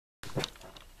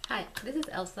Hi, this is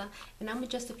Elsa, and I'm with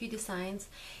Justafew Designs,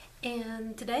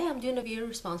 and today I'm doing a video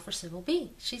response for Sybil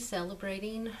B. She's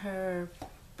celebrating her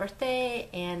birthday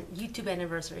and YouTube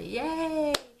anniversary.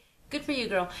 Yay! Good for you,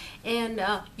 girl. And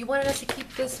you wanted us to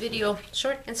keep this video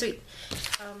short and sweet.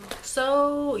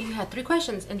 So you had 3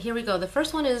 questions, and here we go. The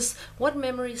first one is, what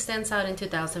memory stands out in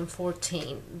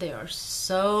 2014? There are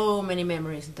so many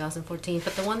memories in 2014,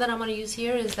 but the one that I'm going to use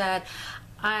here is that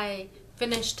I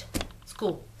finished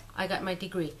school. I got my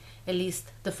degree, at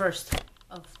least the first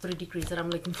of 3 degrees that I'm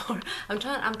looking for. I'm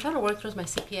trying to work towards my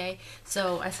CPA,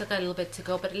 so I still got a little bit to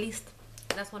go, but at least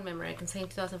that's one memory I can say. In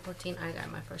 2014 I got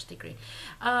my first degree.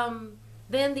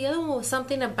 Then the other one was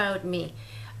something about me.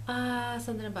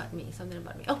 Something about me.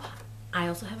 Oh, I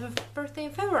also have a birthday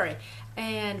in February,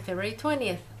 and February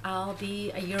 20th I'll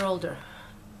be a year older.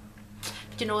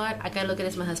 But you know what, I gotta look at it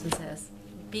as my husband says,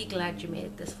 be glad you made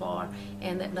it this far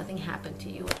and that nothing happened to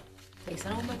you. They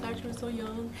said, oh my gosh, you're so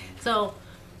young. So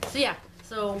yeah,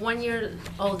 so 1 year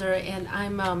older, and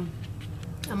I'm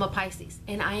a Pisces,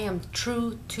 and I am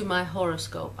true to my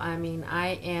horoscope. I mean,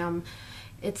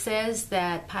 it says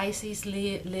that Pisces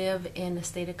live in a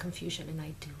state of confusion, and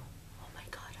I do. Oh my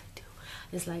God, I do.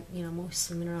 It's like, you know, I'm always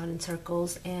swimming around in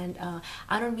circles, and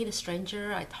I don't meet a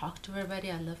stranger. I talk to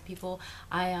everybody. I love people.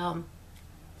 I'm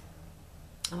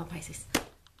a Pisces.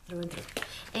 Through and through.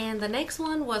 And the next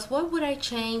one was, what would I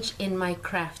change in my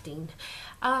crafting?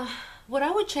 What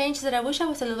I would change is that I wish I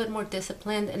was a little bit more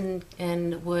disciplined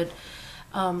and would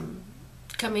come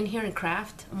in here and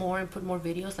craft more and put more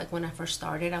videos. Like when I first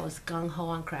started, I was gung-ho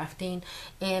on crafting,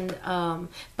 and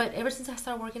but ever since I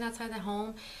started working outside the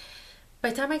home, by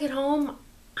the time I get home,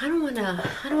 I don't want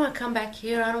to come back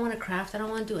here. I don't want to craft. I don't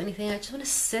want to do anything. I just want to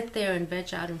sit there and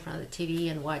veg out in front of the TV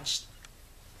and watch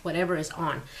whatever is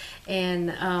on.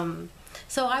 And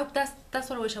so that's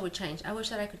what I wish I would change. I wish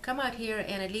that I could come out here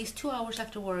and at least 2 hours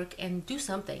after work and do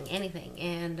something, anything,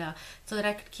 and so that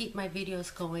I could keep my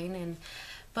videos going. And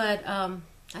but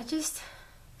I just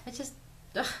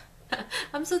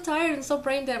I'm so tired and so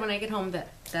brain dead when I get home that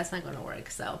that's not gonna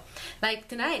work. So like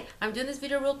tonight, I'm doing this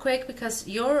video real quick because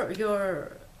your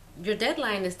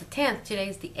deadline is the 10th. Today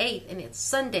is the 8th, and it's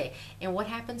Sunday. And what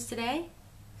happens today?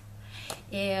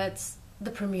 It's the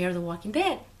premiere of The Walking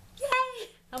Dead. Yay!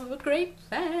 I'm a great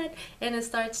fan, and it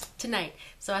starts tonight.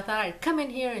 So I thought I'd come in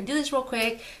here and do this real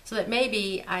quick so that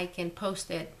maybe I can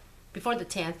post it before the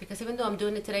 10th, because even though I'm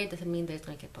doing it today, it doesn't mean that it's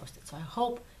going to get posted. So I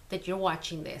hope that you're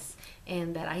watching this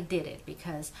and that I did it,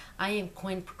 because I am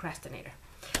Queen Procrastinator.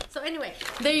 So anyway,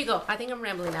 there you go. I think I'm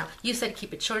rambling now. You said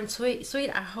keep it short and sweet.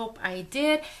 I hope I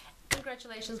did.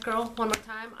 Congratulations, girl, one more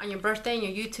time on your birthday and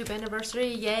your YouTube anniversary.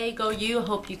 Yay, go you.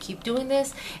 Hope you keep doing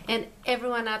this. And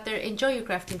everyone out there, enjoy your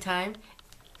crafting time.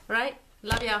 All right?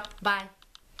 Love y'all. Bye.